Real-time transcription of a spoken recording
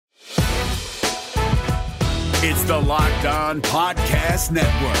It's the Locked On Podcast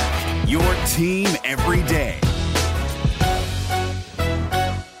Network, your team every day.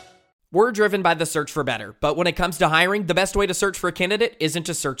 We're driven by the search for better, but when it comes to hiring, the best way to search for a candidate isn't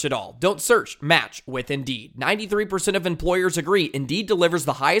to search at all. Don't search, match with Indeed. 93% of employers agree Indeed delivers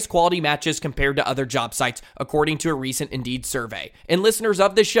the highest quality matches compared to other job sites, according to a recent Indeed survey. And listeners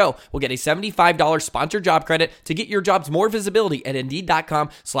of this show will get a $75 sponsored job credit to get your jobs more visibility at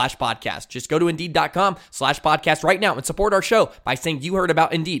Indeed.com/podcast. Just go to Indeed.com/podcast right now and support our show by saying you heard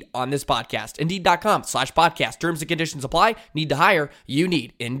about Indeed on this podcast. Indeed.com/podcast. Terms and conditions apply. Need to hire? You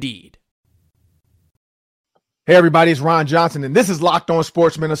need Indeed. Hey everybody, it's Ron Johnson, and this is Locked On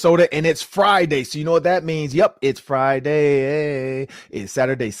Sports Minnesota, and it's Friday, so you know what that means. Yep, it's Friday. It's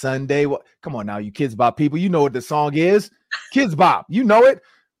Saturday, Sunday. Well, come on now, you Kids Bop people. You know what the song is. Kids Bop, you know it.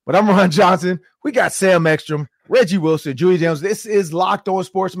 But I'm Ron Johnson. We got Sam Ekstrom, Reggie Wilson, Julie Jones. This is Locked On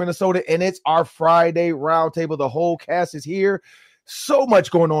Sports Minnesota, and it's our Friday roundtable. The whole cast is here. So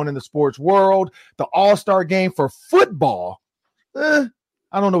much going on in the sports world. The All-Star game for football.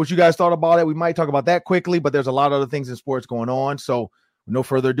 I don't know what you guys thought about it. We might talk about that quickly, but there's a lot of other things in sports going on. So no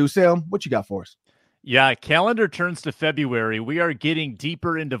further ado, Sam, what you got for us? Yeah, calendar turns to February. We are getting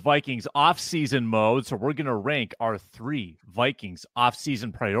deeper into Vikings off-season mode, so we're going to rank our 3 Vikings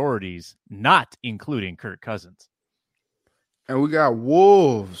off-season priorities, not including Kirk Cousins. And we got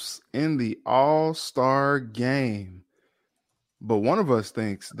Wolves in the All-Star game. But one of us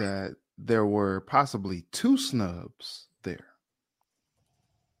thinks that there were possibly 2 snubs there.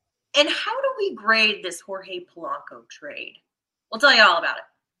 And how do we grade this Jorge Polanco trade? We'll tell you all about it.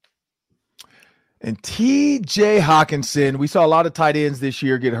 And TJ Hawkinson, we saw a lot of tight ends this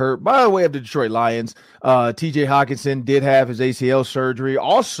year get hurt. By the way, of the Detroit Lions, TJ Hawkinson did have his ACL surgery.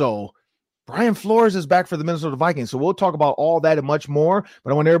 Also, Brian Flores is back for the Minnesota Vikings. So we'll talk about all that and much more.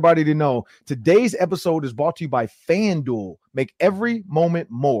 But I want everybody to know today's episode is brought to you by FanDuel. Make every moment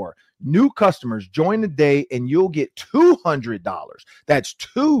more. New customers join today and you'll get $200. That's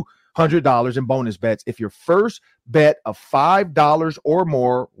 $200 in bonus bets if your first bet of $5 or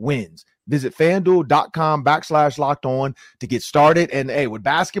more wins. Visit FanDuel.com/locked on to get started. And hey, with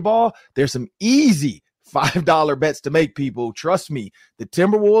basketball, there's some easy $5 bets to make, people. Trust me, the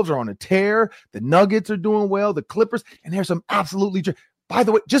Timberwolves are on a tear. The Nuggets are doing well. The Clippers, and there's some absolutely. By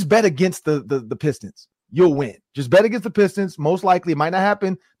the way, just bet against the Pistons. You'll win. Just bet against the Pistons. Most likely, it might not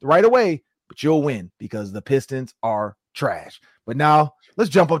happen right away, but you'll win because the Pistons are trash. But now, let's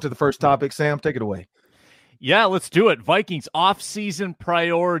jump up to the first topic. Sam, take it away. Yeah, let's do it. Vikings off-season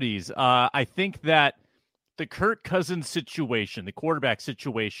priorities. I think that the Kirk Cousins situation, the quarterback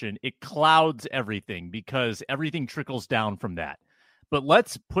situation, it clouds everything because everything trickles down from that. But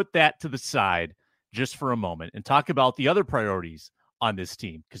let's put that to the side just for a moment and talk about the other priorities on this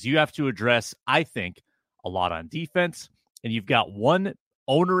team, because you have to address, I think, a lot on defense, and you've got one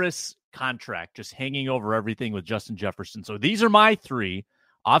onerous contract just hanging over everything with Justin Jefferson. So these are my 3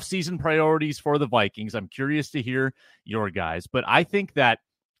 off-season priorities for the Vikings. I'm curious to hear your guys, but I think that,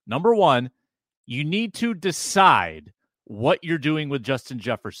 number 1, you need to decide what you're doing with Justin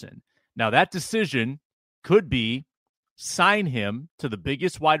Jefferson. Now, that decision could be sign him to the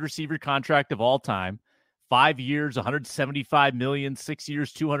biggest wide receiver contract of all time, 5 years, $175 million, 6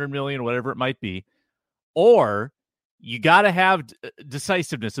 years, $200 million, whatever it might be. Or you got to have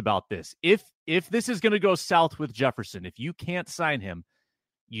decisiveness about this. If this is going to go south with Jefferson, if you can't sign him,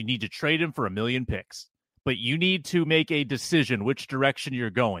 you need to trade him for $1 million picks. But you need to make a decision which direction you're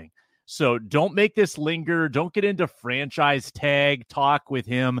going. So don't make this linger. Don't get into franchise tag talk with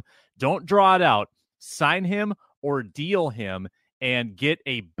him. Don't draw it out. Sign him or deal him and get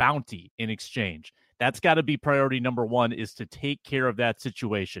a bounty in exchange. That's got to be priority number 1, is to take care of that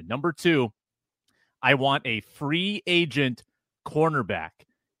situation. Number 2, I want a free agent cornerback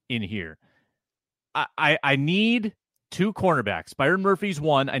in here. I need 2 cornerbacks. Byron Murphy's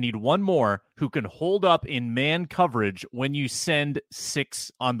 1. I need 1 more who can hold up in man coverage when you send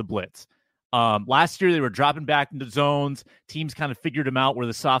 6 on the blitz. Last year, they were dropping back into zones. Teams kind of figured them out where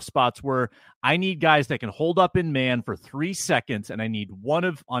the soft spots were. I need guys that can hold up in man for 3 seconds, and I need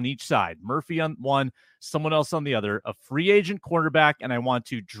 1 on each side. Murphy on 1, someone else on the other, a free agent cornerback, and I want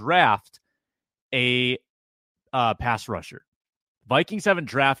to draft a pass rusher. Vikings haven't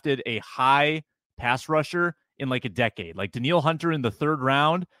drafted a high pass rusher in like a decade, like Danielle Hunter in the 3rd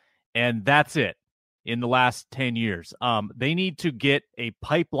round, and that's it in the last 10 years. They need to get a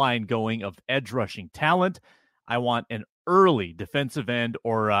pipeline going of edge rushing talent. I want an early defensive end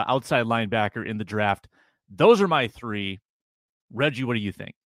or outside linebacker in the draft. Those are my 3. Reggie, what do you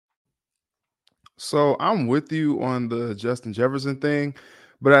think? So I'm with you on the Justin Jefferson thing,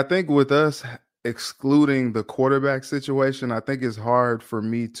 but I think with us excluding the quarterback situation, I think it's hard for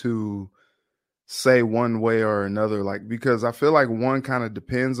me to say one way or another, like, because I feel like one kind of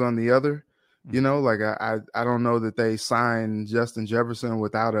depends on the other. You know, like I don't know that they signed Justin Jefferson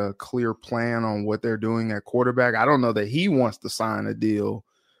without a clear plan on what they're doing at quarterback. I don't know that he wants to sign a deal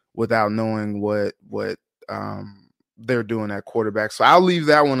without knowing what they're doing at quarterback. So I'll leave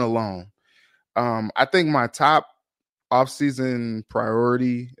that one alone. I think my top offseason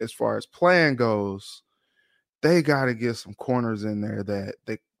priority as far as plan goes, they got to get some corners in there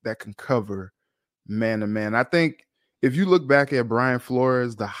that can cover man to man. I think if you look back at Brian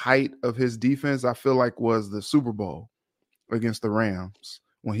Flores, the height of his defense, I feel like was the Super Bowl against the Rams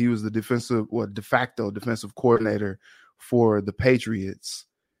when he was the de facto defensive coordinator for the Patriots.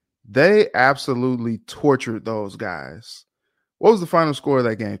 They absolutely tortured those guys. What was the final score of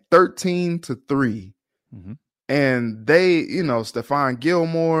that game? 13-3. Mm-hmm. And they, Stephon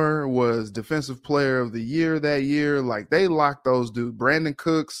Gilmore was defensive player of the year that year. Like, they locked those dudes. Brandon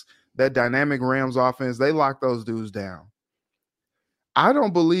Cooks, that dynamic Rams offense, they locked those dudes down. I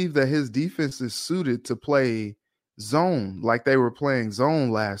don't believe that his defense is suited to play zone like they were playing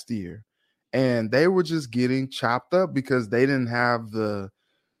zone last year. And they were just getting chopped up because they didn't have the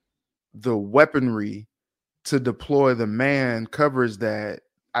weaponry to deploy the man coverage that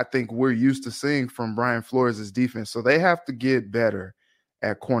I think we're used to seeing from Brian Flores' defense. So they have to get better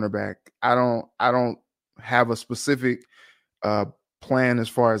at cornerback. I don't have a specific plan as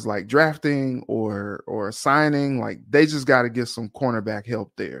far as like drafting or signing. Like, they just got to get some cornerback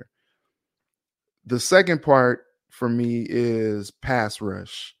help there. The second part for me is pass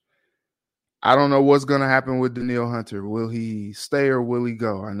rush. I don't know what's going to happen with Danielle Hunter. Will he stay or will he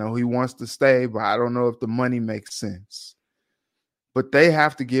go? I know he wants to stay, but I don't know if the money makes sense. But they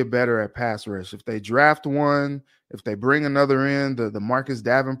have to get better at pass rush. If they draft one, if they bring another in, the Marcus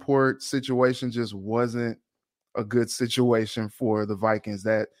Davenport situation just wasn't a good situation for the Vikings.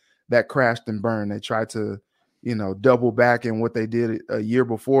 That crashed and burned. They tried to, double back in what they did a year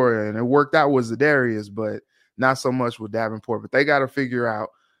before, and it worked out with Za'Darius, but not so much with Davenport. But they got to figure out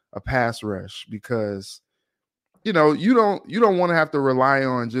a pass rush because, you don't want to have to rely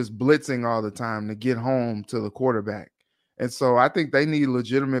on just blitzing all the time to get home to the quarterback. And so I think they need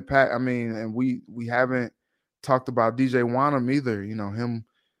legitimate and we haven't talked about DJ Wanham either. Him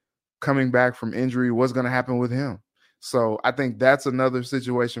coming back from injury, what's going to happen with him? So I think that's another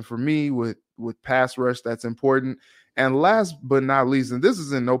situation for me with pass rush that's important. And last but not least, and this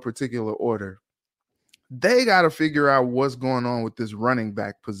is in no particular order, they got to figure out what's going on with this running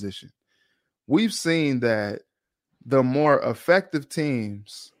back position. We've seen that the more effective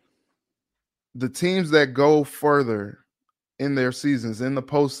teams, the teams that go further in their seasons, in the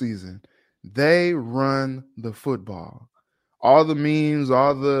postseason, they run the football. All the memes,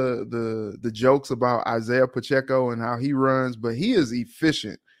 all the jokes about Isaiah Pacheco and how he runs, but he is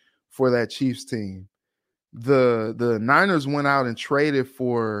efficient for that Chiefs team. The Niners went out and traded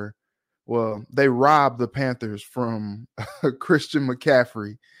for, they robbed the Panthers from Christian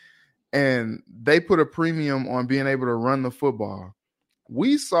McCaffrey, and they put a premium on being able to run the football.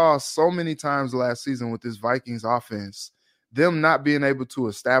 We saw so many times last season with this Vikings offense, them not being able to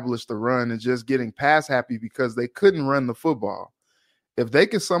establish the run and just getting pass happy because they couldn't run the football. If they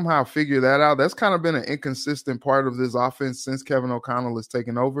could somehow figure that out, that's kind of been an inconsistent part of this offense since Kevin O'Connell has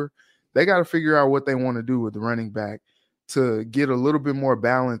taken over. They got to figure out what they want to do with the running back to get a little bit more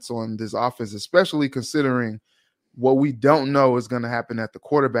balance on this offense, especially considering what we don't know is going to happen at the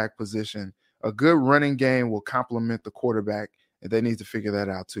quarterback position. A good running game will complement the quarterback, and they need to figure that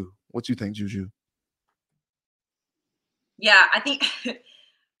out too. What you think, Juju? Yeah, I think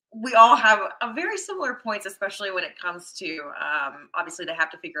we all have a very similar points, especially when it comes to, obviously they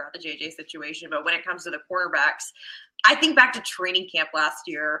have to figure out the JJ situation, but when it comes to the quarterbacks, I think back to training camp last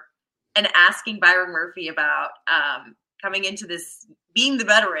year and asking Byron Murphy about coming into this, being the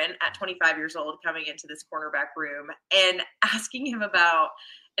veteran at 25 years old, coming into this cornerback room and asking him about,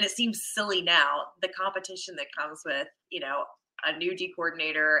 and it seems silly now, the competition that comes with, a new D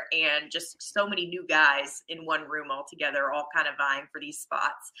coordinator and just so many new guys in one room all together, all kind of vying for these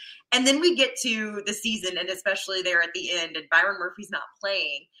spots. And then we get to the season, and especially there at the end, and Byron Murphy's not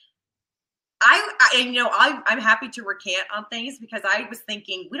playing. I'm happy to recant on things because I was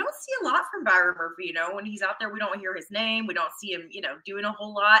thinking we don't see a lot from Byron Murphy. When he's out there, we don't hear his name. We don't see him, doing a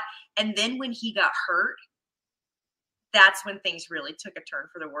whole lot. And then when he got hurt, that's when things really took a turn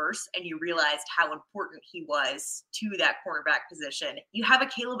for the worse, and you realized how important he was to that cornerback position. You have a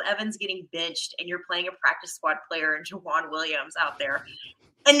Caleb Evans getting benched, and you're playing a practice squad player and Jawan Williams out there.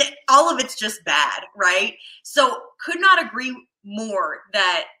 And all of it's just bad, right? So could not agree more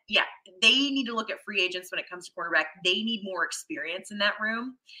that, they need to look at free agents when it comes to cornerback. They need more experience in that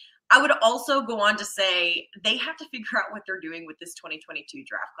room. I would also go on to say they have to figure out what they're doing with this 2022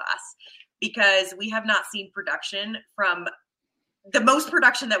 draft class, because we have not seen production from the most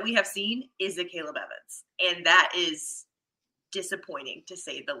production that we have seen is a Caleb Evans. And that is disappointing, to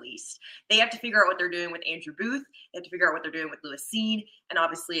say the least. They have to figure out what they're doing with Andrew Booth. They have to figure out what they're doing with Lewis Cine, and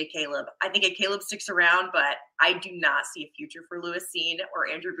obviously a Caleb. I think a Caleb sticks around, but I do not see a future for Lewis Cine or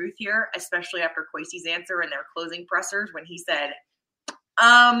Andrew Booth here, especially after Kwesi's answer in their closing pressers when he said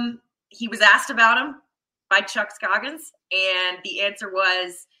he was asked about him by Chuck Scoggins, and the answer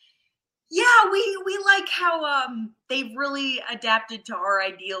was, we like how they've really adapted to our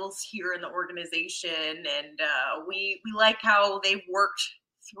ideals here in the organization, and we like how they've worked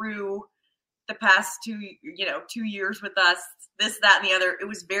through the past 2 years with us, this, that, and the other. It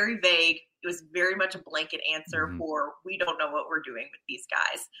was very vague. It was very much a blanket answer for, we don't know what we're doing with these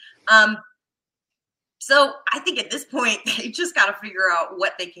guys. So I think at this point, they just got to figure out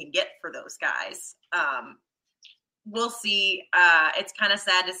what they can get for those guys. We'll see. It's kind of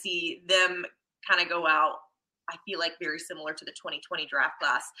sad to see them kind of go out, I feel like, very similar to the 2020 draft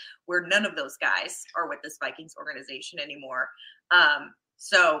class, where none of those guys are with this Vikings organization anymore. I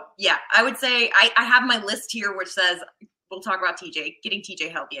would say I have my list here, which says we'll talk about TJ. Getting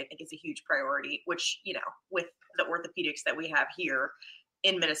TJ healthy, I think, is a huge priority, which, with the orthopedics that we have here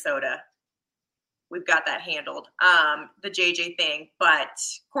in Minnesota, we've got that handled. The JJ thing, but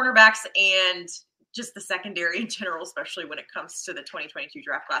cornerbacks and just the secondary in general, especially when it comes to the 2022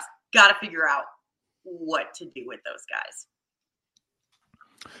 draft class, got to figure out what to do with those guys.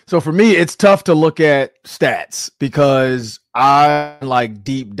 So for me, it's tough to look at stats because I like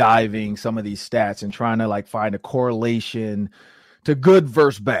deep diving some of these stats and trying to find a correlation to good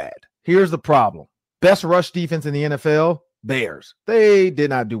versus bad. Here's the problem. Best rush defense in the NFL, Bears. They did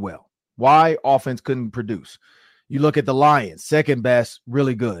not do well. Why? Offense couldn't produce. You look at the Lions, second best,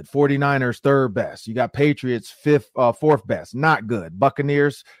 really good. 49ers, third best. You got Patriots, fourth best, not good.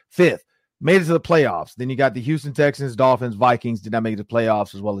 Buccaneers, fifth, made it to the playoffs. Then you got the Houston Texans, Dolphins, Vikings, did not make it to the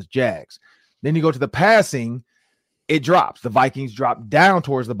playoffs, as well as Jags. Then you go to the passing, it drops. The Vikings drop down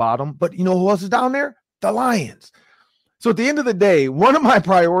towards the bottom, but you know who else is down there? The Lions. So at the end of the day, one of my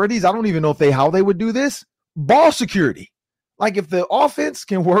priorities, I don't even know how they would do this, ball security. If the offense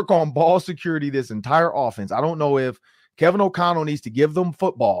can work on ball security, this entire offense, I don't know if Kevin O'Connell needs to give them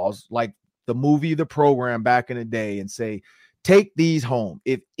footballs like the movie, The Program back in the day, and say, take these home.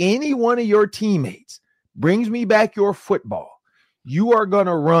 If any one of your teammates brings me back your football, you are going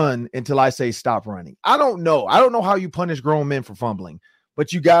to run until I say stop running. I don't know. I don't know how you punish grown men for fumbling,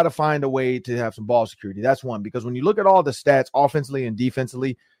 but you got to find a way to have some ball security. That's one, because when you look at all the stats offensively and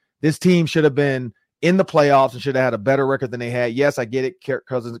defensively, this team should have been in the playoffs and should have had a better record than they had. Yes, I get it. Kirk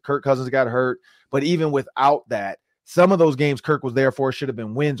Cousins got hurt, but even without that, some of those games Kirk was there for should have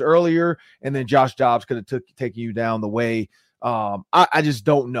been wins earlier, and then Josh Dobbs could have taken you down the way. I just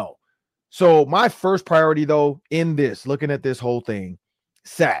don't know. So my first priority, though, in this, looking at this whole thing,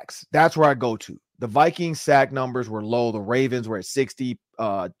 sacks. That's where I go to. The Vikings sack numbers were low. The Ravens were at 60.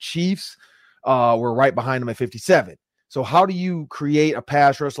 Chiefs were right behind them at 57. So how do you create a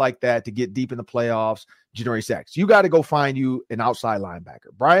pass rush like that to get deep in the playoffs, generate sacks? You got to go find you an outside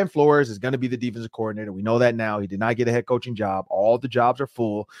linebacker. Brian Flores is going to be the defensive coordinator. We know that now. He did not get a head coaching job. All the jobs are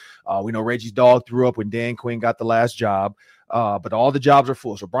full. We know Reggie's dog threw up when Dan Quinn got the last job, but all the jobs are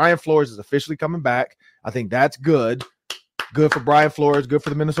full. So Brian Flores is officially coming back. I think that's good. Good for Brian Flores, good for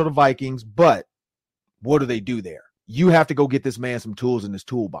the Minnesota Vikings. But what do they do there? You have to go get this man some tools in his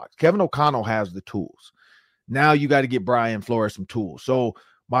toolbox. Kevin O'Connell has the tools. Now you got to get Brian Flores some tools. So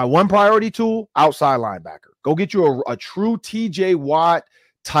my one priority tool, outside linebacker. Go get you a true TJ Watt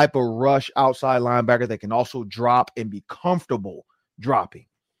type of rush outside linebacker that can also drop and be comfortable dropping.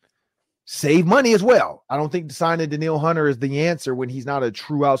 Save money as well. I don't think signing Danielle Hunter is the answer when he's not a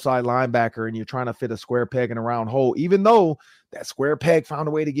true outside linebacker and you're trying to fit a square peg in a round hole, even though that square peg found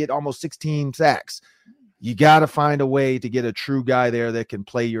a way to get almost 16 sacks. You got to find a way to get a true guy there that can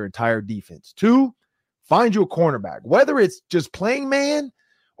play your entire defense. 2, find you a cornerback, whether it's just playing man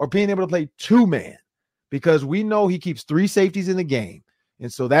or being able to play 2-man, because we know he keeps 3 safeties in the game.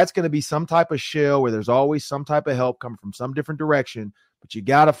 And so that's going to be some type of shell where there's always some type of help coming from some different direction, but you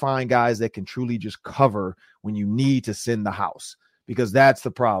got to find guys that can truly just cover when you need to send the house, because that's the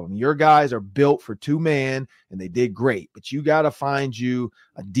problem. Your guys are built for 2-man and they did great, but you got to find you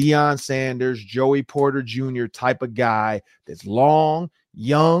a Deion Sanders, Joey Porter Jr. type of guy that's long,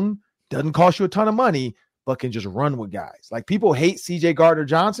 young, doesn't cost you a ton of money, but can just run with guys. Like, people hate CJ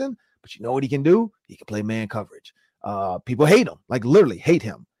Gardner-Johnson, but you know what he can do? He can play man coverage. People hate him, like literally hate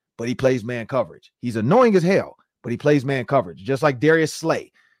him, but he plays man coverage. He's annoying as hell, but he plays man coverage, just like Darius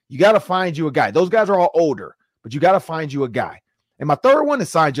Slay. You got to find you a guy. Those guys are all older, but you got to find you a guy. And my third one is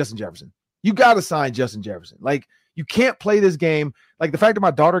sign Justin Jefferson. You got to sign Justin Jefferson. Like, you can't play this game. Like, the fact that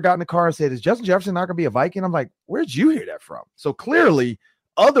my daughter got in the car and said, is Justin Jefferson not going to be a Viking? I'm like, where'd you hear that from? So clearly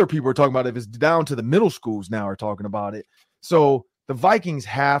other people are talking about it. If it's down to the middle schools now are talking about it. So the Vikings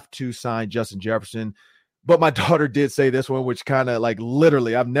have to sign Justin Jefferson. But my daughter did say this one, which kind of like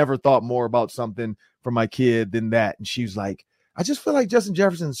literally, I've never thought more about something for my kid than that. And she was like, I just feel like Justin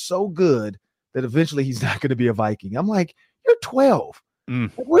Jefferson's so good that eventually he's not going to be a Viking. I'm like, you're 12.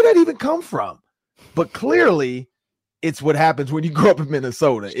 Where'd that even come from? But clearly, it's what happens when you grow up in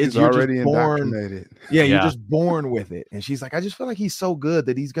Minnesota. It's you're already just born, indoctrinated. Yeah, you're just born with it. And she's like, I just feel like he's so good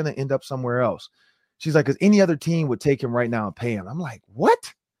that he's going to end up somewhere else. She's like, because any other team would take him right now and pay him. I'm like,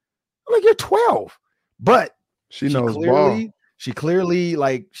 what? I'm like, you're 12. But she knows ball. She clearly,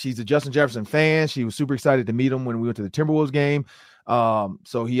 like, she's a Justin Jefferson fan. She was super excited to meet him when we went to the Timberwolves game.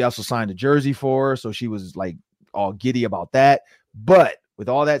 So he also signed a jersey for her. So she was like all giddy about that. But with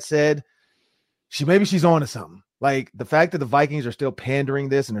all that said, she's on to something. Like, the fact that the Vikings are still pandering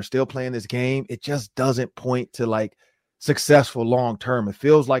this and they're still playing this game, it just doesn't point to like successful long term. It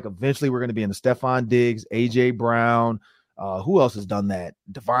feels like eventually we're going to be in the Stephon Diggs, AJ Brown. Who else has done that?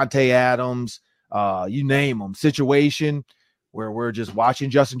 Devontae Adams. You name them, situation where we're just watching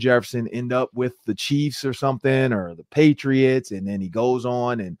Justin Jefferson end up with the Chiefs or something, or the Patriots, and then he goes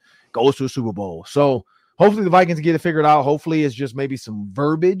on and goes to a Super Bowl. So hopefully the Vikings get it figured out. Hopefully it's just maybe some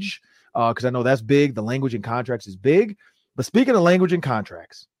verbiage, because I know that's big. The language in contracts is big. But speaking of language in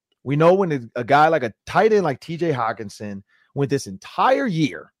contracts, we know when a guy like a tight end like TJ Hawkinson went this entire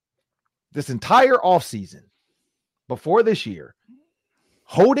year, this entire offseason before this year,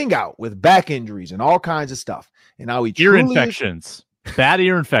 holding out with back injuries and all kinds of stuff. And now he ear infections, bad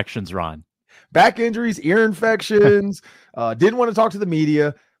ear infections, Ron. Back injuries, ear infections, didn't want to talk to the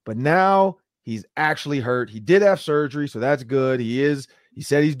media, but now he's actually hurt. He did have surgery, so that's good. He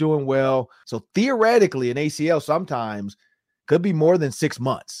said he's doing well. So theoretically, an ACL sometimes could be more than 6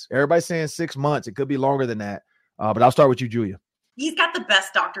 months. Everybody's saying 6 months. It could be longer than that. But I'll start with you, Julia. He's got the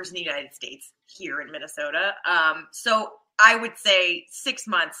best doctors in the United States here in Minnesota. So I would say 6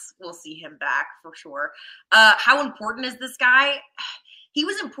 months we'll see him back for sure. How important is this guy? He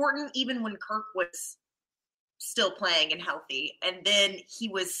was important even when Kirk was still playing and healthy. And then he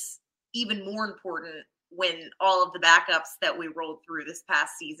was even more important when all of the backups that we rolled through this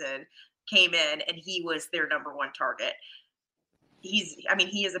past season came in and he was their number one target. He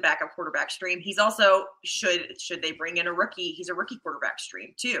is a backup quarterback stream. He's also, should they bring in a rookie, he's a rookie quarterback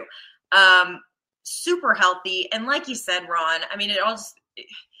stream too. Super healthy. And like you said, Ron, I mean,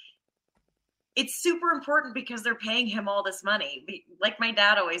 it's super important because they're paying him all this money. Like my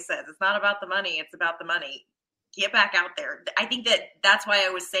dad always says, it's not about the money. It's about the money. Get back out there. I think that's why I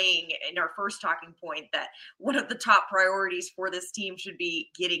was saying in our first talking point that one of the top priorities for this team should be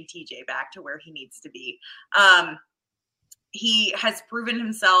getting TJ back to where he needs to be. He has proven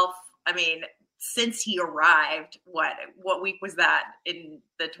himself. I mean, since he arrived, what week was that in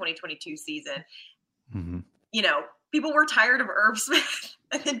the 2022 season? Mm-hmm. You know, people were tired of Irv Smith,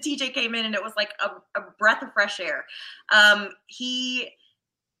 and then TJ came in, and it was like a breath of fresh air. He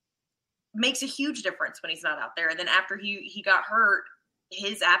makes a huge difference when he's not out there. And then after he got hurt,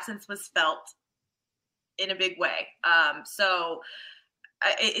 his absence was felt in a big way. So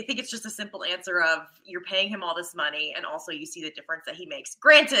I think it's just a simple answer of you're paying him all this money, and also you see the difference that he makes.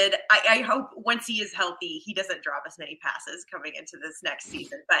 Granted, I hope once he is healthy, he doesn't drop as many passes coming into this next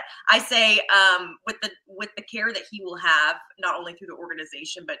season. But I say with the care that he will have, not only through the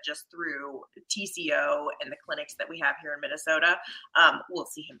organization, but just through TCO and the clinics that we have here in Minnesota, we'll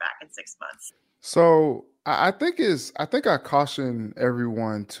see him back in 6 months. So I think I caution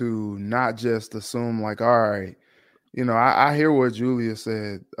everyone to not just assume like, all right, you know, I hear what Julia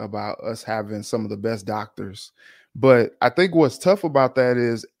said about us having some of the best doctors, but I think what's tough about that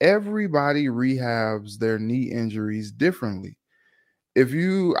is everybody rehabs their knee injuries differently.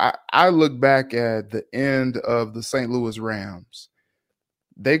 I look back at the end of the St. Louis Rams,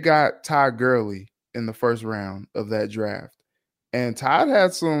 they got Todd Gurley in the first round of that draft. And Todd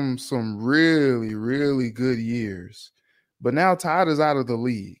had some really, really good years, but now Todd is out of the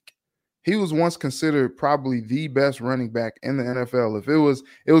league. He was once considered probably the best running back in the NFL. If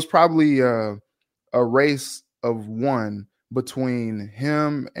it was probably a race of one between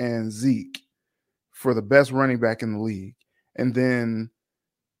him and Zeke for the best running back in the league. And then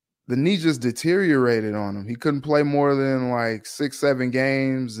the knee just deteriorated on him. He couldn't play more than like 6-7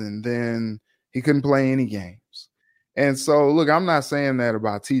 games, and then he couldn't play any games. And so, look, I'm not saying that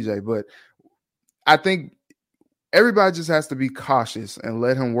about TJ, but I think everybody just has to be cautious and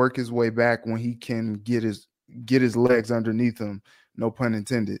let him work his way back when he can get his legs underneath him. No pun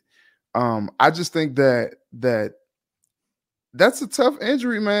intended. I just think that's a tough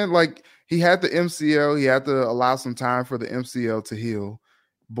injury, man. Like, he had the MCL. He had to allow some time for the MCL to heal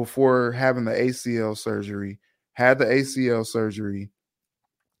before having the ACL surgery. Had the ACL surgery.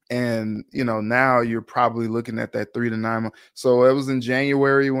 And, now you're probably looking at that 3 to 9 months. So it was in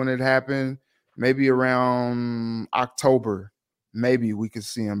January when it happened. Maybe around October, maybe we could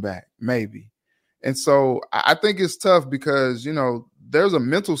see him back. Maybe. And so I think it's tough because, there's a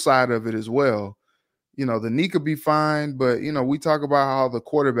mental side of it as well. The knee could be fine, but, we talk about how the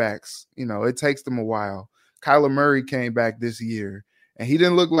quarterbacks, it takes them a while. Kyler Murray came back this year, and he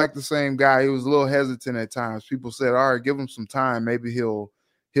didn't look like the same guy. He was a little hesitant at times. People said, all right, give him some time. Maybe he'll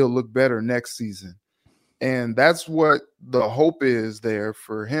look better next season. And that's what the hope is there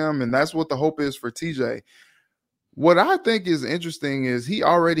for him. And that's what the hope is for TJ. What I think is interesting is he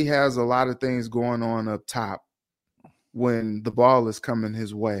already has a lot of things going on up top when the ball is coming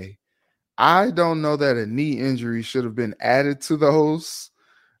his way. I don't know that a knee injury should have been added to those.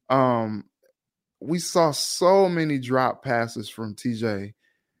 We saw so many drop passes from TJ.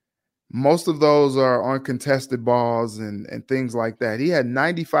 Most of those are uncontested balls and things like that. He had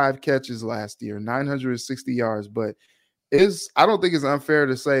 95 catches last year, 960 yards, but I don't think it's unfair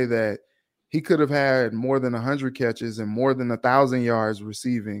to say that he could have had more than 100 catches and more than 1,000 yards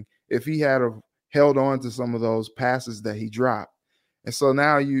receiving if he had held on to some of those passes that he dropped. And so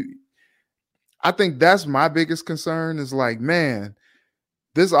now I think that's my biggest concern is like, man,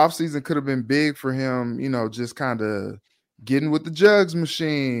 this offseason could have been big for him, just kind of getting with the jugs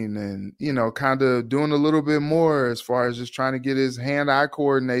machine and, kind of doing a little bit more as far as just trying to get his hand-eye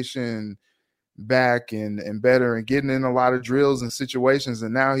coordination back and better and getting in a lot of drills and situations.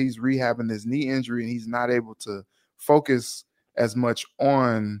 And now he's rehabbing his knee injury and he's not able to focus as much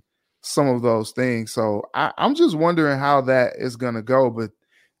on some of those things. So I'm just wondering how that is going to go. But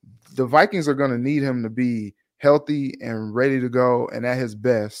the Vikings are going to need him to be healthy and ready to go and at his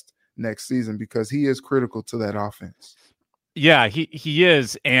best next season because he is critical to that offense. Yeah, he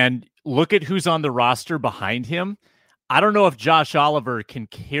is. And look at who's on the roster behind him. I don't know if Josh Oliver can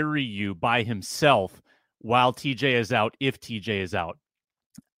carry you by himself while TJ is out, if TJ is out.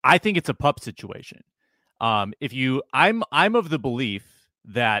 I think it's a pup situation. I'm of the belief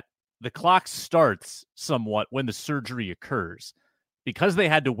that the clock starts somewhat when the surgery occurs. Because they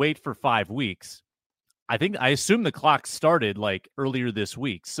had to wait for 5 weeks, I assume the clock started like earlier this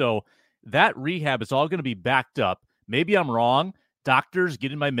week. So that rehab is all going to be backed up. Maybe I'm wrong. Doctors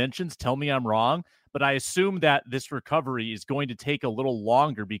get in my mentions, tell me I'm wrong. But I assume that this recovery is going to take a little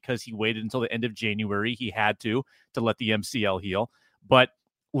longer because he waited until the end of January. He had to let the MCL heal. But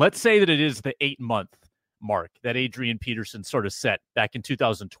let's say that it is the 8-month mark that Adrian Peterson sort of set back in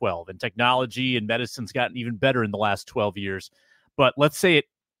 2012. And technology and medicine's gotten even better in the last 12 years. But let's say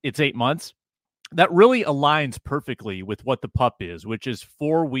it's 8 months. That really aligns perfectly with what the pup is, which is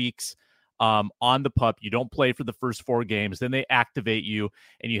 4 weeks on the pup. You don't play for the first 4 games. Then they activate you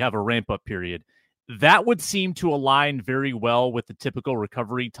and you have a ramp-up period. That would seem to align very well with the typical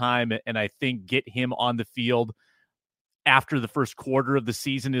recovery time, and I think get him on the field after the first quarter of the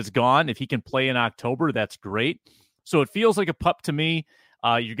season is gone. If he can play in October, that's great. So it feels like a pup to me.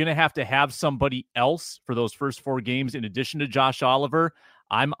 You're going to have somebody else for those first 4 games in addition to Josh Oliver.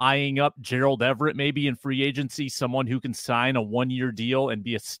 I'm eyeing up Gerald Everett maybe in free agency, someone who can sign a 1-year deal and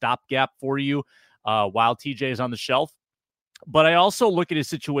be a stopgap for you while TJ is on the shelf. But I also look at his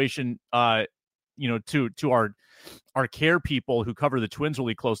situation, to our care people who cover the Twins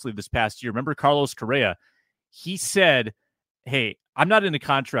really closely this past year. Remember Carlos Correa? He said, hey, I'm not in a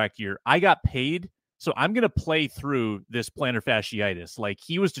contract year. I got paid, so I'm going to play through this plantar fasciitis. Like,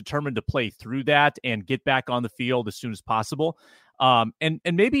 he was determined to play through that and get back on the field as soon as possible. And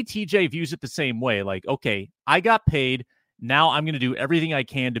maybe TJ views it the same way. Like, okay, I got paid. Now I'm going to do everything I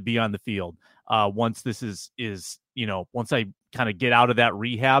can to be on the field. Once this is once I kind of get out of that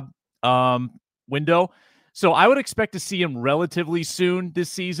rehab window. So I would expect to see him relatively soon this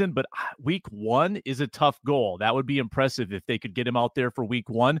season, but week 1 is a tough goal. That would be impressive if they could get him out there for week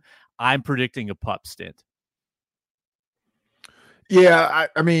 1. I'm predicting a pup stint. Yeah,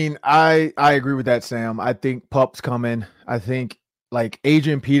 I agree with that, Sam. I think pup's coming. I think like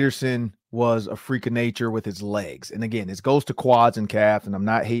Adrian Peterson was a freak of nature with his legs. And again, it goes to quads and calf, and I'm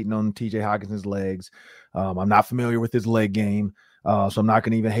not hating on TJ Hawkinson's legs. I'm not familiar with his leg game. So I'm not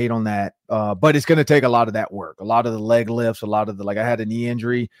going to even hate on that. But it's going to take a lot of that work, a lot of the leg lifts, a lot of I had a knee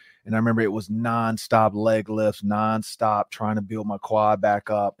injury, and I remember it was nonstop leg lifts, nonstop trying to build my quad back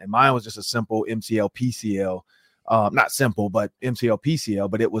up. And mine was just a simple MCL, PCL. Not simple, but MCL,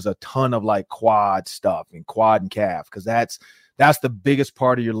 PCL, but it was a ton of like quad stuff and quad and calf, because that's the biggest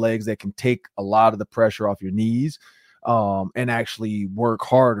part of your legs that can take a lot of the pressure off your knees and actually work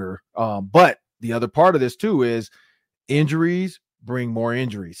harder. But the other part of this too is injuries bring more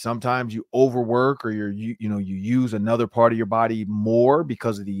injuries. Sometimes you overwork or you use another part of your body more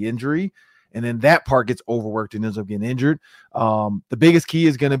because of the injury, and then that part gets overworked and ends up getting injured. The biggest key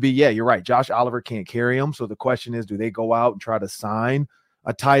is going to be, you're right, Josh Oliver can't carry him. So the question is, do they go out and try to sign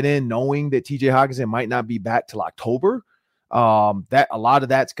a tight end knowing that TJ Hockenson might not be back till October? That a lot of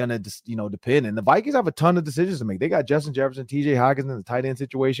that's going to just, depend. And the Vikings have a ton of decisions to make. They got Justin Jefferson, TJ Hockenson, the tight end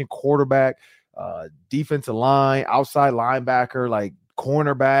situation, quarterback, defensive line, outside linebacker, like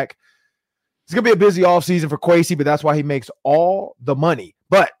cornerback. It's going to be a busy offseason for Kwesi, but that's why he makes all the money.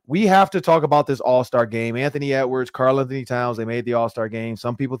 But we have to talk about this all-star game. Anthony Edwards, Karl-Anthony Towns, they made the all-star game.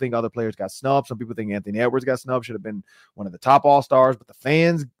 Some people think other players got snubbed. Some people think Anthony Edwards got snubbed, should have been one of the top all-stars. But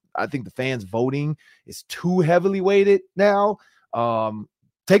I think the fans voting is too heavily weighted now.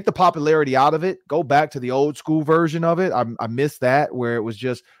 Take the popularity out of it. Go back to the old school version of it. I miss that, where it was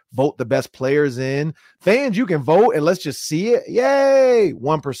just vote the best players in. Fans, you can vote and let's just see it. Yay,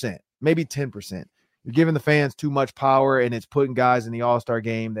 1%, maybe 10%. You're giving the fans too much power, and it's putting guys in the all-star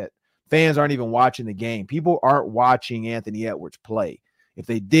game that fans aren't even watching the game. People aren't watching Anthony Edwards play. If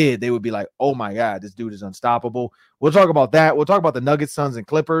they did, they would be like, oh my God, this dude is unstoppable. We'll talk about that. We'll talk about the Nuggets, Suns, and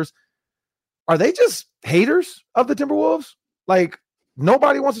Clippers. Are they just haters of the Timberwolves? Like,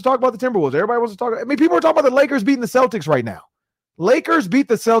 nobody wants to talk about the Timberwolves. Everybody wants to talk. I mean, people are talking about the Lakers beating the Celtics right now. Lakers beat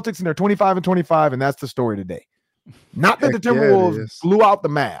the Celtics, and they're 25-25, and that's the story today. Not that the Timberwolves blew out the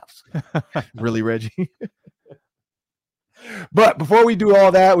Mavs. Really, Reggie? But before we do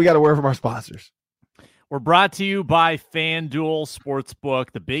all that, we got a word from our sponsors. We're brought to you by FanDuel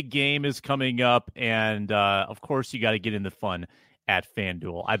Sportsbook. The big game is coming up, and of course, you got to get in the fun at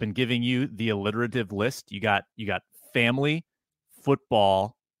FanDuel. I've been giving you the alliterative list. You got family,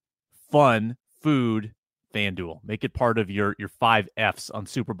 football, fun, food, FanDuel. Make it part of your 5 Fs on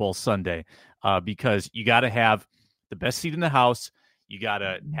Super Bowl Sunday, because you got to have the best seat in the house. You got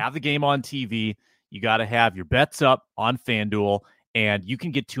to have the game on TV. You got to have your bets up on FanDuel, and you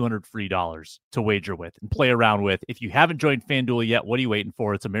can get $200 free to wager with and play around with. If you haven't joined FanDuel yet, what are you waiting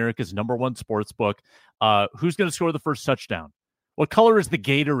for? It's America's #1 sports book. Who's going to score the first touchdown? What color is the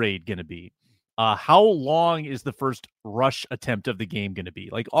Gatorade going to be? How long is the first rush attempt of the game going to be?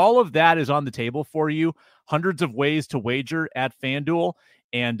 Like, all of that is on the table for you. Hundreds of ways to wager at FanDuel,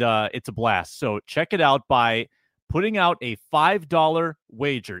 and it's a blast. So check it out by putting out a $5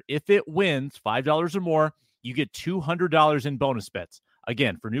 wager. If it wins $5 or more, you get $200 in bonus bets.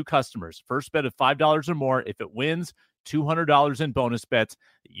 Again, for new customers, first bet of $5 or more. If it wins, $200 in bonus bets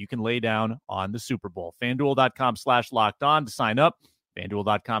that you can lay down on the Super Bowl. FanDuel.com/lockedon to sign up.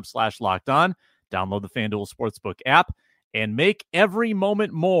 FanDuel.com/lockedon. Download the FanDuel Sportsbook app and make every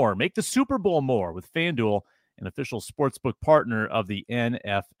moment more. Make the Super Bowl more with FanDuel, an official sportsbook partner of the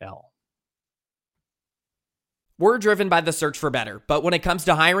NFL. We're driven by the search for better, but when it comes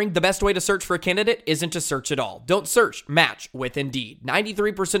to hiring, the best way to search for a candidate isn't to search at all. Don't search, match with Indeed.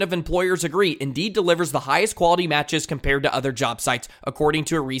 93% of employers agree Indeed delivers the highest quality matches compared to other job sites, according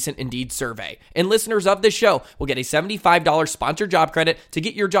to a recent Indeed survey. And listeners of this show will get a $75 sponsored job credit to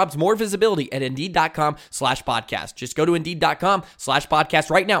get your jobs more visibility at Indeed.com/podcast. Just go to Indeed.com/podcast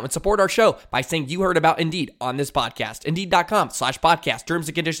right now and support our show by saying you heard about Indeed on this podcast. Indeed.com/podcast. Terms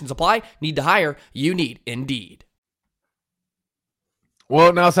and conditions apply. Need to hire? You need Indeed.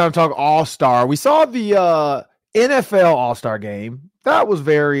 Well, now it's time to talk All-Star. We saw the NFL All-Star game. That was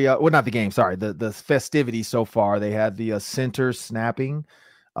very not the game, sorry, the festivities so far. They had the center snapping.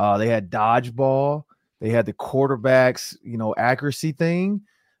 They had dodgeball. They had the quarterbacks, accuracy thing.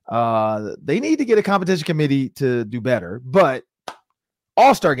 They need to get a competition committee to do better. But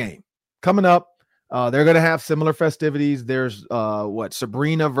All-Star game coming up. They're going to have similar festivities. There's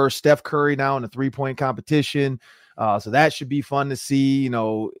Sabrina versus Steph Curry now in the 3-point competition. So that should be fun to see,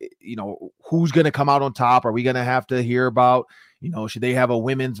 who's going to come out on top. Are we going to have to hear about, should they have a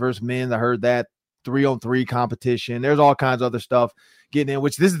women's versus men's? I heard that 3-on-3 competition. There's all kinds of other stuff getting in,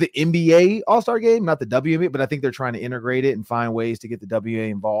 which this is the NBA All-Star game, not the WNBA, but I think they're trying to integrate it and find ways to get the WNBA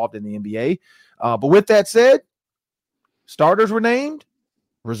involved in the NBA. But with that said, starters were named,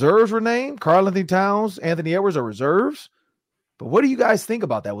 reserves were named. Karl-Anthony Towns, Anthony Edwards are reserves. But what do you guys think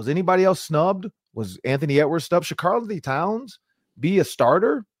about that? Was anybody else snubbed? Was Anthony Edwards snubbed? Should Karl-Anthony Towns be a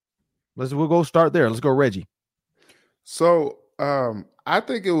starter? We'll go start there. Let's go, Reggie. So I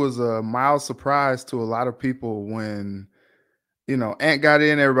think it was a mild surprise to a lot of people when, Ant got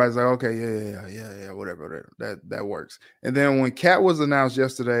in. Everybody's like, okay, yeah, whatever. That works. And then when Cat was announced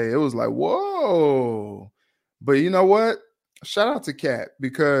yesterday, it was like, whoa. But you know what? Shout out to Cat,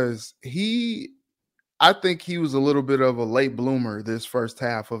 because I think he was a little bit of a late bloomer this first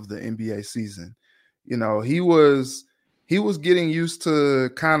half of the NBA season. He was getting used to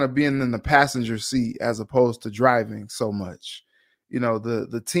kind of being in the passenger seat as opposed to driving so much.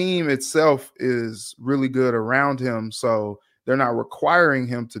 The team itself is really good around him, so they're not requiring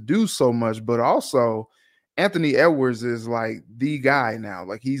him to do so much. But also, Anthony Edwards is like the guy now.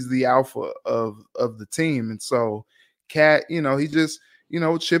 Like, he's the alpha of the team. And so Cat, he just,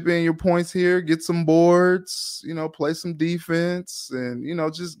 chip in your points here, get some boards, play some defense, and,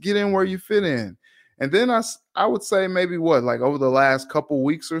 just get in where you fit in. And then I would say maybe over the last couple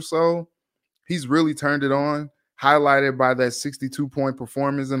weeks or so, he's really turned it on, highlighted by that 62-point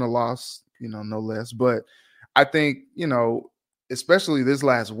performance in a loss, no less. But I think, especially this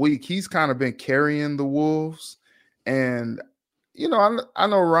last week, he's kind of been carrying the Wolves. And, I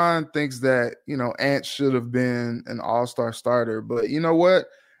know Ron thinks that, Ant should have been an all-star starter. But you know what?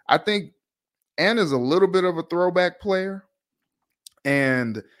 I think Ant is a little bit of a throwback player.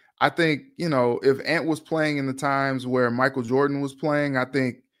 And I think, if Ant was playing in the times where Michael Jordan was playing, I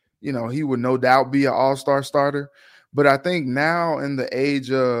think, he would no doubt be an all-star starter. But I think now, in the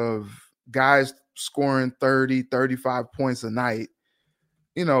age of guys scoring 30, 35 points a night,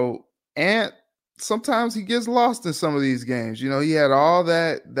 Ant, sometimes he gets lost in some of these games. He had all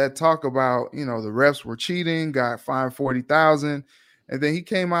that talk about, the refs were cheating, got fined $40,000. And then he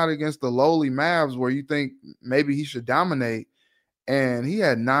came out against the lowly Mavs where you think maybe he should dominate. And he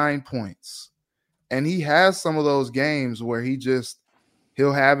had 9 points. And he has some of those games where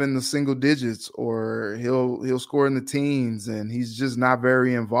he'll have in the single digits, or he'll score in the teens, and he's just not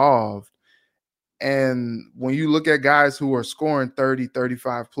very involved. And when you look at guys who are scoring 30,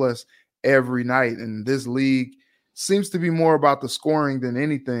 35 plus every night, and this league seems to be more about the scoring than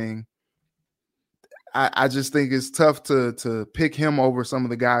anything, I just think it's tough to pick him over some of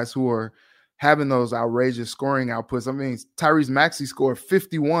the guys who are having those outrageous scoring outputs. I mean, Tyrese Maxey scored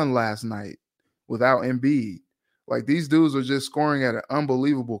 51 last night without Embiid. Like, these dudes are just scoring at an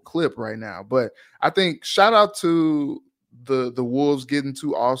unbelievable clip right now. But I think shout out to the Wolves getting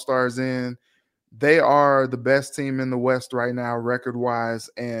 2 all-stars in. They are the best team in the West right now, record-wise.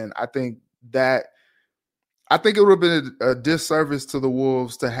 And I think it would have been a disservice to the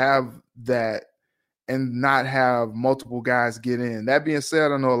Wolves to have that and not have multiple guys get in. That being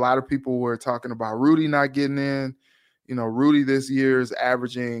said, I know a lot of people were talking about Rudy not getting in. Rudy this year is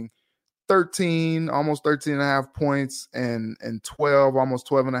averaging 13, almost 13 and a half points and 12, almost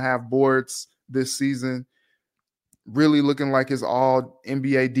 12 and a half boards this season. Really looking like his all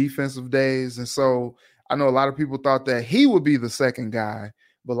NBA defensive days. And so I know a lot of people thought that he would be the second guy.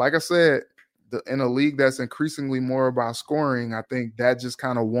 But like I said, in a league that's increasingly more about scoring, I think that just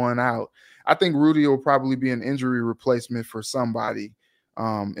kind of won out. I think Rudy will probably be an injury replacement for somebody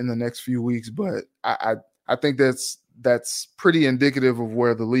in the next few weeks. But I think that's pretty indicative of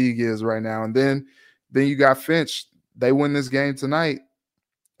where the league is right now. And then you got Finch. They win this game tonight,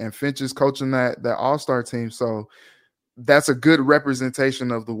 and Finch is coaching that all-star team. So that's a good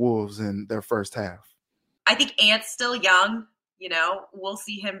representation of the Wolves in their first half. I think Ant's still young. We'll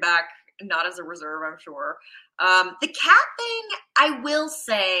see him back, not as a reserve, I'm sure. The Cat thing, I will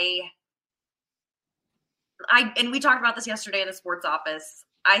say, and we talked about this yesterday in the sports office,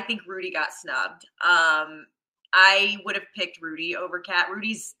 I think Rudy got snubbed. I would have picked Rudy over Cat.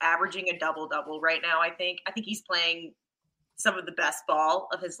 Rudy's averaging a double-double right now, I think. I think he's playing some of the best ball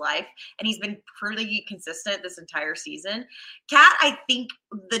of his life, and he's been pretty consistent this entire season. Cat, I think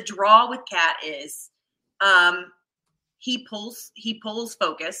the draw with Cat is he pulls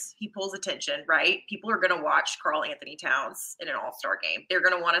focus, he pulls attention, right? People are going to watch Karl Anthony Towns in an all-star game. They're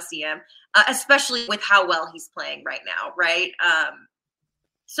going to want to see him, especially with how well he's playing right now, right?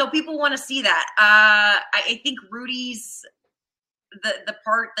 So people want to see that. I think Rudy's the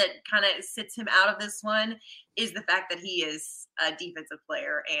part that kind of sits him out of this one is the fact that he is a defensive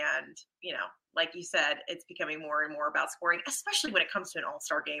player. And, like you said, it's becoming more and more about scoring, especially when it comes to an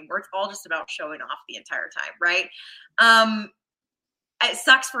all-star game where it's all just about showing off the entire time, right? It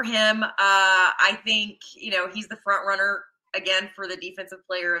sucks for him. I think, he's the front runner again for the defensive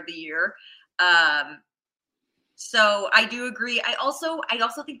player of the year. So I do agree. I also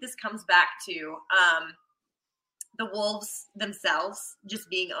think this comes back to the Wolves themselves just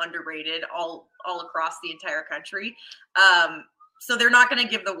being underrated all across the entire country. So they're not going to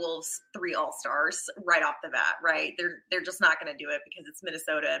give the Wolves 3 All-Stars right off the bat, right? They're just not going to do it because it's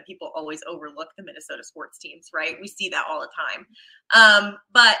Minnesota and people always overlook the Minnesota sports teams, right? We see that all the time.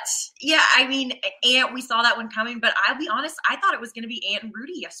 But yeah, I mean, Ant, we saw that one coming, but I'll be honest, I thought it was going to be Ant and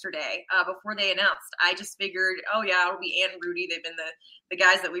Rudy yesterday before they announced. I just figured, oh yeah, it'll be Ant and Rudy. They've been the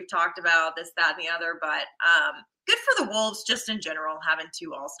guys that we've talked about, this, that, and the other, but good for the Wolves just in general, having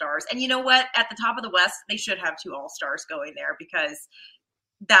 2 All-Stars. And you know what? At the top of the West, they should have 2 All-Stars going there because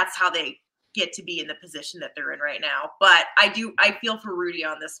that's how they get to be in the position that they're in right now. But I feel for Rudy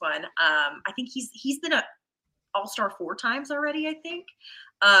on this one. I think he's been an All-Star 4 times already, I think.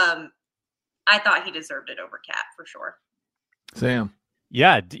 I thought he deserved it over Cat for sure. Sam.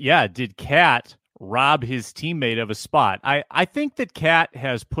 Yeah. Did Cat rob his teammate of a spot? I think that Cat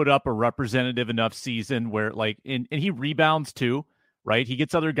has put up a representative enough season where and he rebounds too, right? He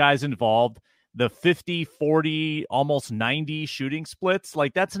gets other guys involved. The 50, 40, almost 90 shooting splits,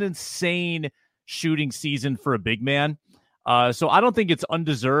 that's an insane shooting season for a big man. So I don't think it's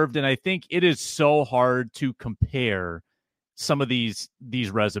undeserved. And I think it is so hard to compare some of these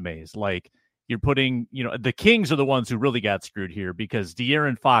resumes. You're putting, the Kings are the ones who really got screwed here because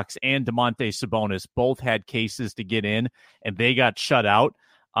De'Aaron Fox and Domantas Sabonis both had cases to get in and they got shut out,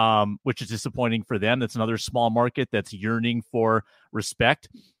 which is disappointing for them. That's another small market that's yearning for respect.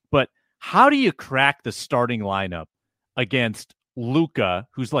 But how do you crack the starting lineup against Luka,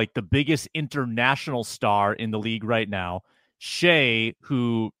 who's the biggest international star in the league right now, Shea,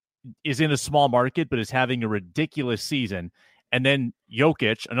 who is in a small market but is having a ridiculous season, and then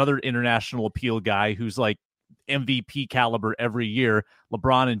Jokic, another international appeal guy who's MVP caliber every year,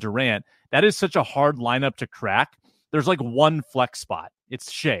 LeBron and Durant? That is such a hard lineup to crack. There's one flex spot. It's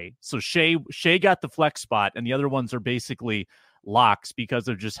Shea. So Shea got the flex spot, and the other ones are basically locks because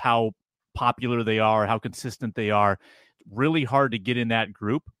of just how popular they are, how consistent they are. Really hard to get in that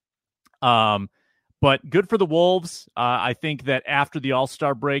group. But good for the Wolves. I think that after the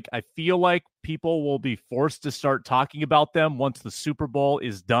All-Star break, I feel like people will be forced to start talking about them once the Super Bowl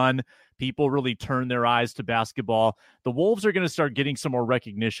is done. People really turn their eyes to basketball. The Wolves are going to start getting some more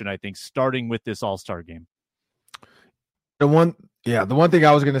recognition, I think, starting with this All-Star game. The one thing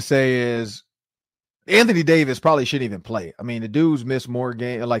I was going to say is Anthony Davis probably shouldn't even play. I mean, the dude's missed more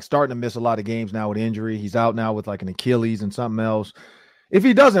games, starting to miss a lot of games now with injury. He's out now with an Achilles and something else. If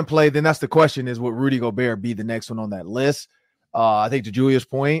he doesn't play, then that's the question, is would Rudy Gobert be the next one on that list? I think to Julia's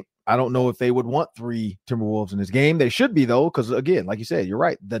point, I don't know if they would want 3 Timberwolves in this game. They should be, though, because, again, like you said, you're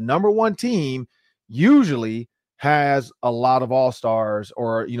right. The number 1 team usually has a lot of All-Stars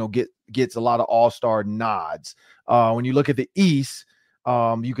or, gets a lot of All-Star nods. When you look at the East,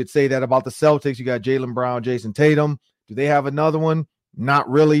 you could say that about the Celtics. You got Jaylen Brown, Jason Tatum. Do they have another one? Not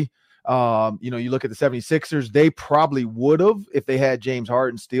really. You look at the 76ers, they probably would have if they had James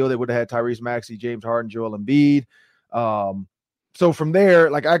Harden still. They would have had Tyrese Maxey, James Harden, Joel Embiid. So from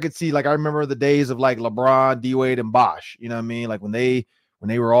there, I could see, I remember the days of LeBron, D-Wade, and Bosh. You know what I mean? When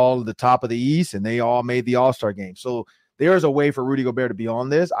they were all at the top of the East and they all made the All-Star game. So there's a way for Rudy Gobert to be on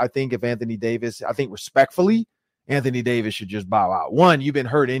this. I think if Anthony Davis, respectfully, Anthony Davis should just bow out. One, you've been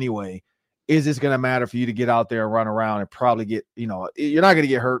hurt anyway. Is this going to matter for you to get out there and run around and probably get, you're not going to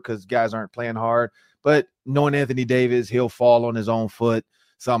get hurt because guys aren't playing hard. But knowing Anthony Davis, he'll fall on his own foot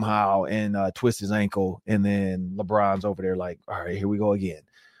somehow and twist his ankle. And then LeBron's over there all right, here we go again.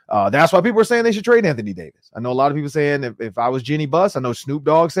 That's why people are saying they should trade Anthony Davis. I know a lot of people saying if I was Jenny Buss, I know Snoop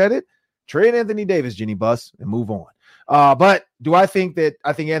Dogg said it, trade Anthony Davis, Jenny Buss, and move on. But do I think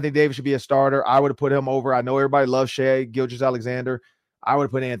Anthony Davis should be a starter? I would have put him over. I know everybody loves Shea Gilgeous-Alexander. I would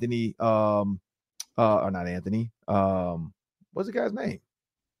have put Anthony, or not Anthony. What's the guy's name?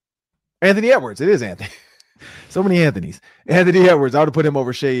 Anthony Edwards. It is Anthony. So many Anthonys. Anthony Edwards. I would have put him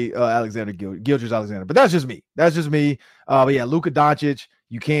over Shea Gilgeous-Alexander. But that's just me. But yeah, Luka Doncic.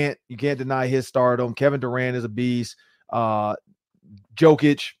 You can't deny his stardom. Kevin Durant is a beast.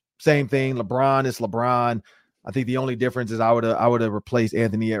 Jokic, same thing. LeBron is LeBron. I think the only difference is I would have replaced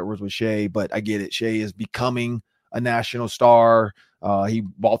Anthony Edwards with Shea. But I get it. Shea is becoming a national star. He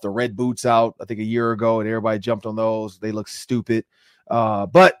bought the red boots out, I think, a year ago, and everybody jumped on those. They look stupid.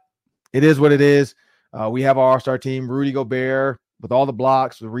 But it is what it is. We have our All-Star team, Rudy Gobert, with all the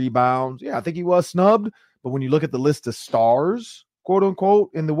blocks, the rebounds. Yeah, I think he was snubbed. But when you look at the list of stars, quote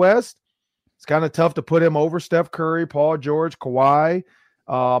unquote, in the West, it's kind of tough to put him over Steph Curry, Paul George, Kawhi.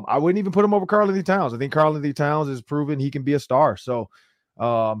 I wouldn't even put him over Karl-Anthony Towns. I think Karl-Anthony Towns has proven he can be a star. So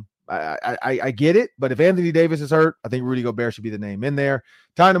I get it. But if Anthony Davis is hurt, I think Rudy Gobert should be the name in there.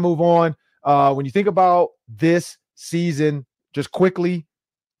 Time to move on. When you think about this season, just quickly,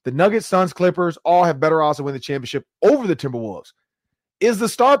 the Nuggets, Suns, Clippers all have better odds to win the championship over the Timberwolves. is the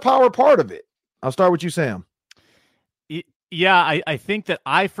star power part of it? I'll start with you, Sam. Yeah, I think that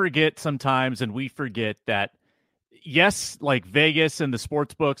I forget sometimes, and we forget that, yes, like Vegas and the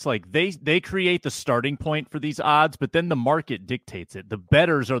sports books, like they create the starting point for these odds, but then the market dictates it. The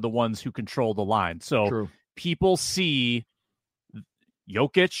bettors are the ones who control the line. So True. People see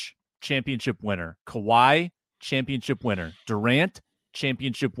Jokic, championship winner. Kawhi, championship winner. Durant,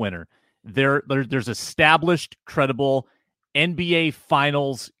 championship winner. There's established, credible NBA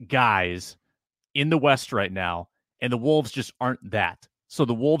Finals guys in the West right now, and the Wolves just aren't that. So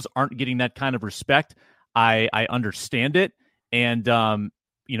the Wolves aren't getting that kind of respect. I understand it. And,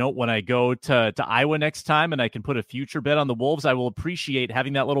 when I go to Iowa next time and I can put a future bet on the Wolves, I will appreciate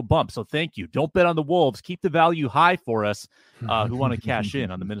having that little bump. So thank you. Don't bet on the Wolves. Keep the value high for us who want to cash in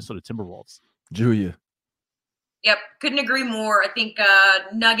on the Minnesota Timberwolves. Julia. Yep, couldn't agree more. I think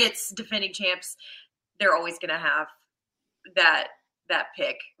Nuggets, defending champs, they're always going to have that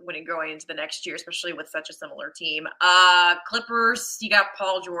pick when going into the next year, especially with such a similar team. Clippers, you got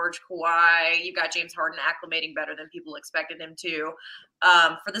Paul George, Kawhi, you got James Harden acclimating better than people expected him to.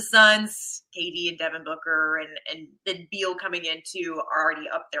 For the Suns, KD and Devin Booker and then Beal coming in too are already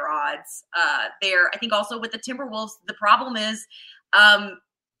up their odds there. I think also with the Timberwolves, the problem is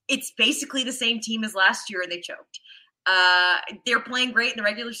it's basically the same team as last year and they choked. They're playing great in the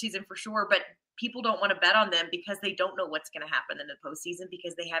regular season for sure, but people don't want to bet on them because they don't know what's going to happen in the postseason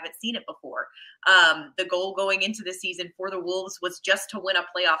because they haven't seen it before. The goal going into the season for the Wolves was just to win a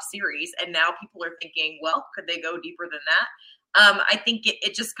playoff series. And now people are thinking, well, could they go deeper than that? I think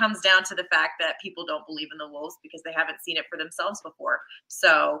it just comes down to the fact that people don't believe in the Wolves because they haven't seen it for themselves before.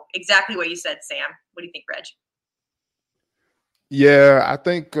 So exactly what you said, Sam. What do you think, Reg? Yeah, I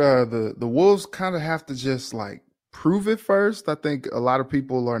think the Wolves kind of have to just prove it first. I think a lot of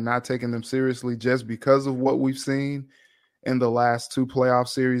people are not taking them seriously just because of what we've seen in the last two playoff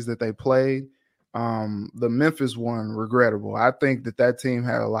series that they played. The Memphis one, regrettable. I think that team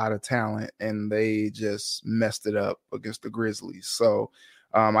had a lot of talent and they just messed it up against the Grizzlies. So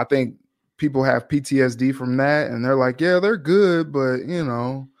I think people have PTSD from that and they're like, yeah, they're good, but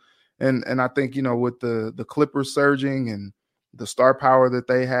and I think, with the Clippers surging and the star power that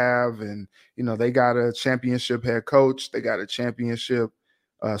they have, and they got a championship head coach, they got a championship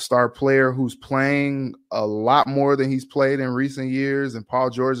star player who's playing a lot more than he's played in recent years, and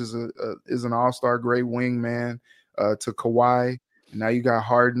Paul George is an all-star great wingman to Kawhi. And now you got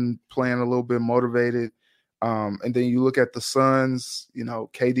Harden playing a little bit motivated, and then you look at the Suns.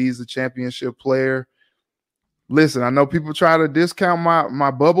 KD's a championship player. Listen, I know people try to discount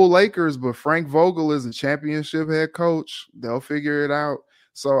my bubble Lakers, but Frank Vogel is a championship head coach. They'll figure it out.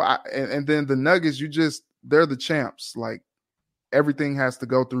 So and then the Nuggets, they're the champs. Everything has to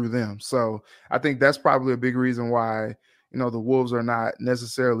go through them. So I think that's probably a big reason why, the Wolves are not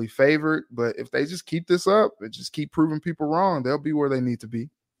necessarily favored. But if they just keep this up and just keep proving people wrong, they'll be where they need to be.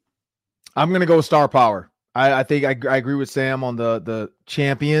 I'm going to go star power. I think I agree with Sam on the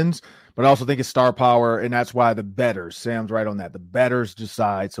champions, but I also think it's star power, and that's why the bettors, Sam's right on that. The bettors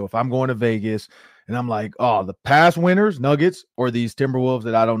decide. So if I'm going to Vegas and I'm like, oh, the past winners, Nuggets, or these Timberwolves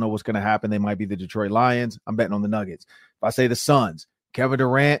that I don't know what's going to happen, they might be the Detroit Lions, I'm betting on the Nuggets. If I say the Suns, Kevin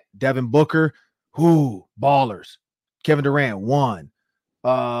Durant, Devin Booker, ballers. Kevin Durant won.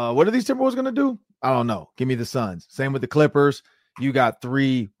 What are these Timberwolves going to do? I don't know. Give me the Suns. Same with the Clippers. You got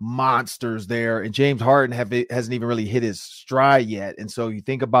three monsters there, and James Harden hasn't even really hit his stride yet. And so you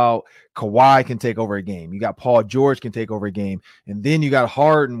think about Kawhi can take over a game. You got Paul George can take over a game. And then you got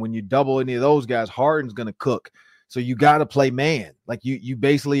Harden. When you double any of those guys, Harden's going to cook. So you got to play man. You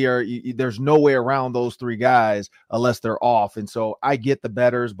basically are there's no way around those three guys unless they're off. And so I get the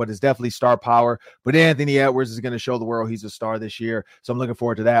bettors, but it's definitely star power. But Anthony Edwards is going to show the world he's a star this year. So I'm looking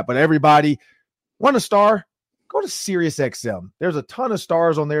forward to that. But everybody want a star? Go to SiriusXM. There's a ton of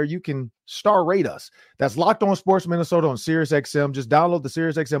stars on there. You can star rate us. That's Locked On Sports Minnesota on SiriusXM. Just download the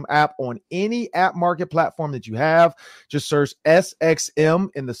SiriusXM app on any app market platform that you have. Just search SXM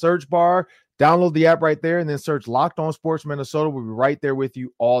in the search bar. Download the app right there and then search Locked On Sports Minnesota. We'll be right there with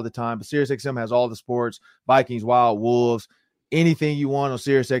you all the time. But SiriusXM has all the sports, Vikings, Wild, Wolves, anything you want on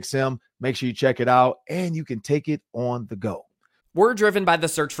SiriusXM. Make sure you check it out, and you can take it on the go. We're driven by the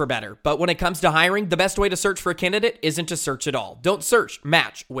search for better, but when it comes to hiring, the best way to search for a candidate isn't to search at all. Don't search,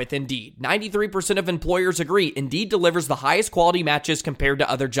 match with Indeed. 93% of employers agree Indeed delivers the highest quality matches compared to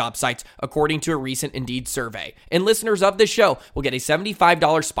other job sites, according to a recent Indeed survey. And listeners of this show will get a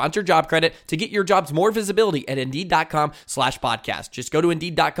 $75 sponsored job credit to get your jobs more visibility at Indeed.com/podcast. Just go to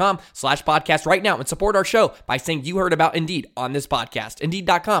Indeed.com/podcast right now and support our show by saying you heard about Indeed on this podcast.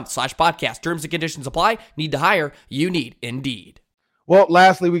 Indeed.com/podcast. Terms and conditions apply. Need to hire? You need Indeed. Well,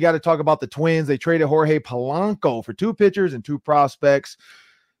 lastly, we got to talk about the Twins. They traded Jorge Polanco for 2 pitchers and 2 prospects.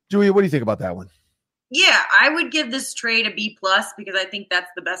 Julia, what do you think about that one? Yeah, I would give this trade a B+ because I think that's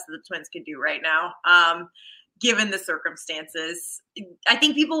the best that the Twins could do right now, given the circumstances. I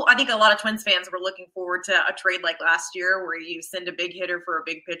think a lot of Twins fans were looking forward to a trade like last year where you send a big hitter for a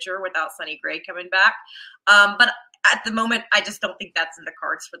big pitcher without Sonny Gray coming back. But at the moment, I just don't think that's in the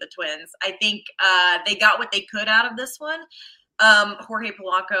cards for the Twins. I think they got what they could out of this one. Jorge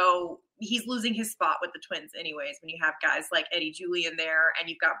Polanco, he's losing his spot with the Twins anyways when you have guys like Eddie Julian there and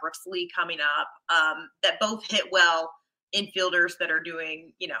you've got Brooks Lee coming up that both hit well, infielders that are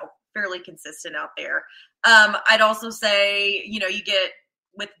doing, fairly consistent out there. I'd also say, you get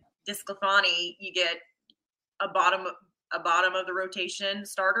with DeSclafani, you get a bottom of the rotation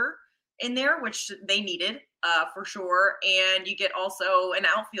starter in there, which they needed for sure. And you get also an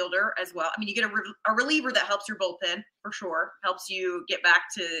outfielder as well. I mean, you get a reliever that helps your bullpen for sure, helps you get back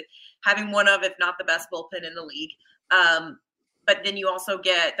to having one of, if not the best bullpen in the league. But then you also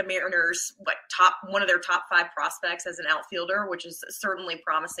get the Mariners, one of their top 5 prospects as an outfielder, which is certainly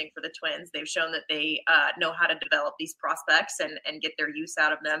promising for the Twins. They've shown that they know how to develop these prospects and get their use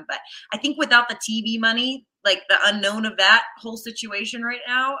out of them. But I think without the TV money, like the unknown of that whole situation right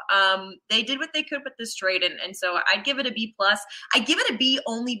now, they did what they could with this trade. And so I'd give it a B+. I give it a B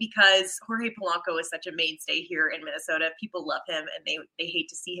only because Jorge Polanco is such a mainstay here in Minnesota. People love him and they hate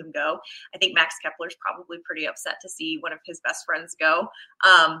to see him go. I think Max Kepler's probably pretty upset to see one of his best friends go.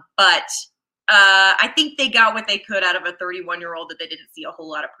 But I think they got what they could out of a 31-year-old that they didn't see a whole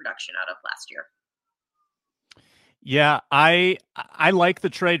lot of production out of last year. Yeah, I like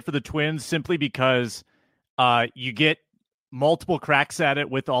the trade for the Twins simply because you get multiple cracks at it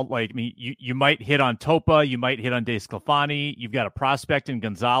with all, you might hit on Topa, you might hit on DeSclafani, you've got a prospect in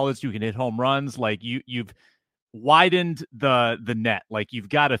Gonzalez, you can hit home runs. Like you've widened the net. Like you've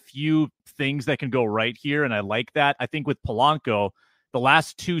got a few things that can go right here, and I like that. I think with Polanco, the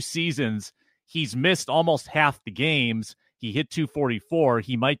last 2 seasons, he's missed almost half the games. He hit 244.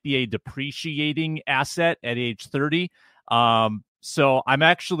 He might be a depreciating asset at age 30. So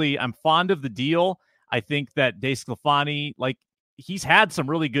I'm fond of the deal. I think that DeSclafani, he's had some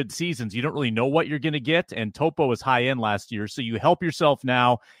really good seasons. You don't really know what you're going to get, and Topo was high end last year. So you help yourself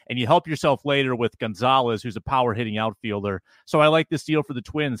now, and you help yourself later with Gonzalez, who's a power-hitting outfielder. So I like this deal for the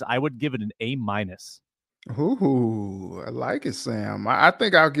Twins. I would give it an A-. Ooh, I like it, Sam. I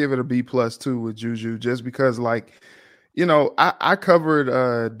think I'll give it a B+ too with Juju, just because, I covered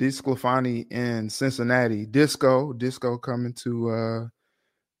DeSclafani in Cincinnati. Disco coming to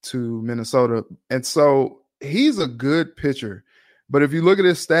Minnesota. And so he's a good pitcher. But if you look at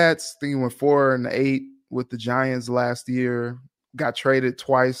his stats, I think he went 4-8 with the Giants last year, got traded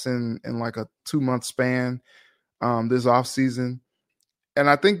twice in like a 2-month span this offseason. And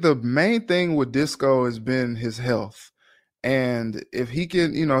I think the main thing with Disco has been his health. And if he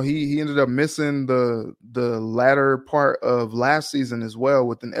can, he ended up missing the latter part of last season as well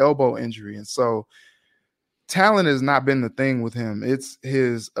with an elbow injury. And so talent has not been the thing with him. It's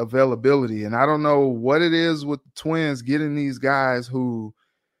his availability. And I don't know what it is with the Twins getting these guys who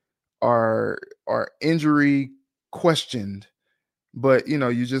are injury questioned. But,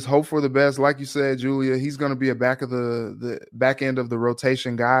 you just hope for the best. Like you said, Julia, he's going to be a the back end of the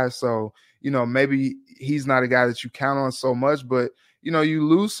rotation guy. So, maybe he's not a guy that you count on so much. But, you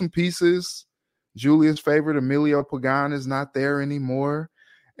lose some pieces. Julia's favorite, Emilio Pagan, is not there anymore.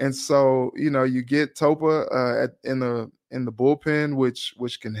 And so, you get Topa in the bullpen,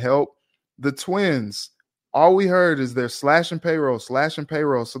 which can help. The Twins, all we heard is they're slashing payroll.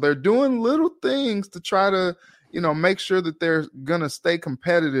 So they're doing little things to try to, make sure that they're going to stay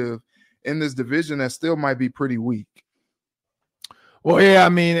competitive in this division that still might be pretty weak. Well, yeah, I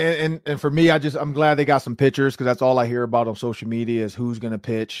mean, and for me, I'm glad they got some pitchers, because that's all I hear about on social media is who's going to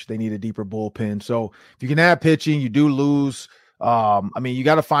pitch. They need a deeper bullpen. So if you can have pitching, you do lose. You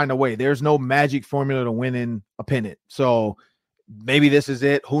got to find a way. There's no magic formula to winning a pennant. So maybe this is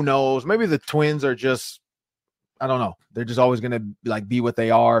it. Who knows? Maybe the Twins are just, I don't know. They're just always going to be what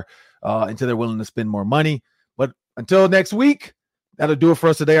they are until they're willing to spend more money. But until next week, that'll do it for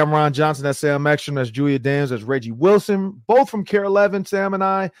us today. I'm Ron Johnson. That's Sam Ekstrom. That's Julia Dams. That's Reggie Wilson. Both from Care 11, Sam and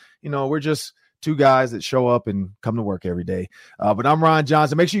I. We're just 2 guys that show up and come to work every day. But I'm Ron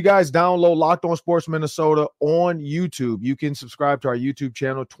Johnson. Make sure you guys download Locked On Sports Minnesota on YouTube. You can subscribe to our YouTube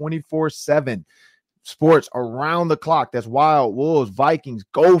channel 24/7. Sports around the clock. That's Wild, Wolves, Vikings,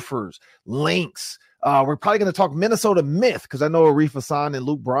 Gophers, Lynx, We're probably going to talk Minnesota myth because I know Arif Hassan and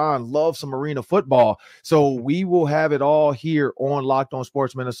Luke Braun love some arena football. So we will have it all here on Locked On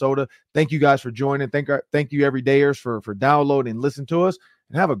Sports Minnesota. Thank you guys for joining. Thank you everydayers for downloading and listening to us,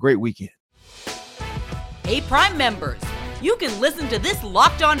 and have a great weekend. Hey, Prime members, you can listen to this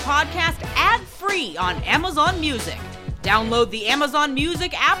Locked On podcast ad-free on Amazon Music. Download the Amazon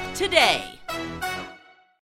Music app today.